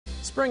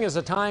Spring is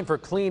a time for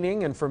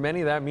cleaning, and for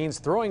many that means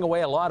throwing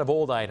away a lot of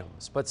old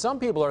items. But some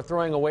people are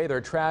throwing away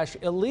their trash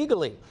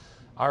illegally.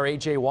 Our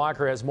AJ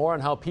Walker has more on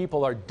how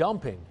people are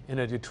dumping in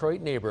a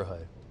Detroit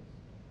neighborhood.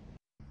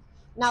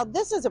 Now,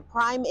 this is a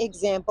prime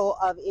example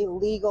of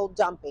illegal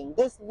dumping.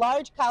 This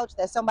large couch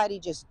that somebody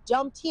just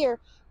dumped here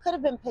could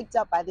have been picked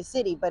up by the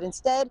city, but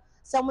instead,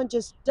 someone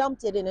just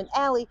dumped it in an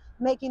alley,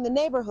 making the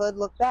neighborhood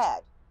look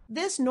bad.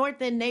 This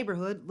North End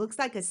neighborhood looks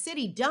like a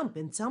city dump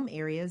in some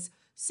areas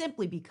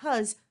simply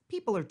because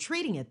people are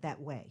treating it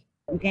that way.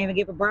 You can't even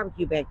get a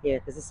barbecue back there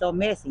because it's so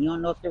messy. You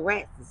don't know if the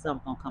rats or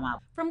something gonna come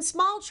out. From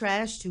small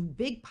trash to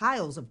big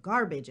piles of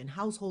garbage and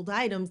household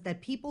items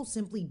that people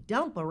simply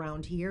dump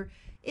around here,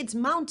 it's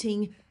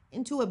mounting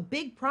into a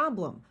big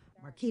problem.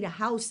 Marquita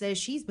House says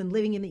she's been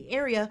living in the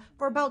area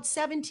for about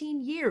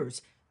 17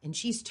 years, and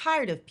she's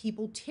tired of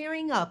people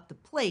tearing up the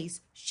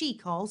place she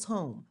calls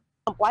home.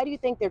 Why do you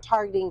think they're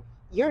targeting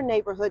your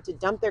neighborhood to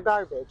dump their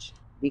garbage?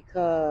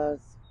 Because,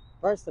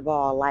 first of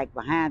all, like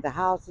behind the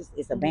houses,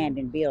 it's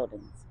abandoned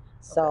buildings.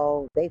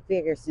 So they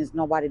figure since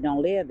nobody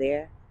don't live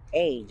there,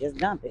 hey, just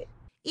dump it.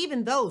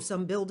 Even though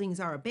some buildings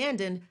are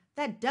abandoned,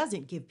 that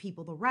doesn't give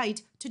people the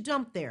right to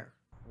dump there.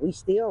 We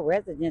still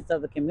residents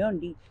of the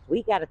community.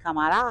 We got to come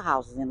out our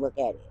houses and look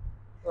at it.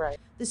 Right.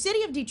 The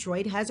city of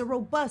Detroit has a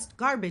robust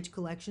garbage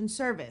collection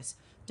service.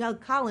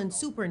 Doug Collins,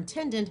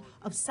 superintendent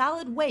of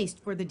solid waste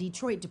for the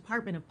Detroit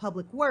Department of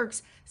Public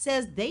Works,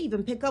 says they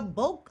even pick up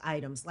bulk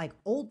items like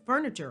old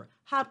furniture,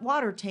 hot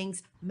water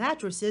tanks,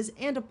 mattresses,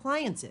 and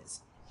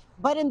appliances.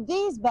 But in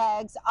these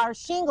bags are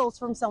shingles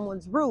from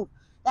someone's roof.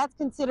 That's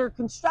considered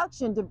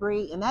construction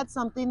debris, and that's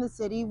something the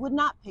city would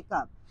not pick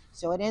up.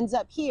 So it ends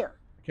up here.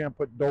 You can't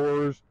put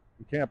doors,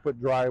 you can't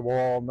put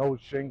drywall, no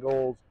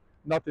shingles,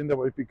 nothing that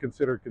would be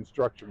considered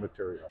construction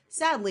material.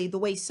 Sadly, the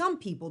way some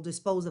people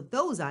dispose of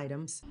those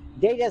items,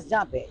 They just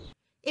dump it.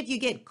 if you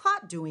get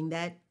caught doing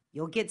that,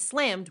 you'll get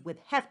slammed with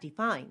hefty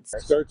fines.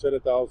 Starts at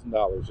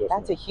 $1,000.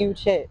 That's a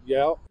huge hit.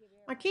 Yeah.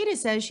 Marquita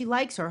says she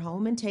likes her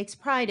home and takes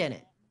pride in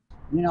it.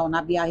 You know, when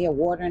I be out here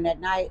watering at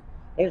night,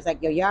 they was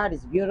like, your yard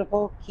is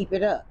beautiful, keep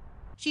it up.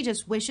 She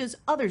just wishes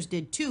others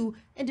did too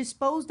and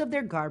disposed of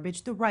their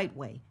garbage the right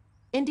way.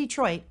 In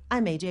Detroit,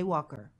 I'm AJ Walker.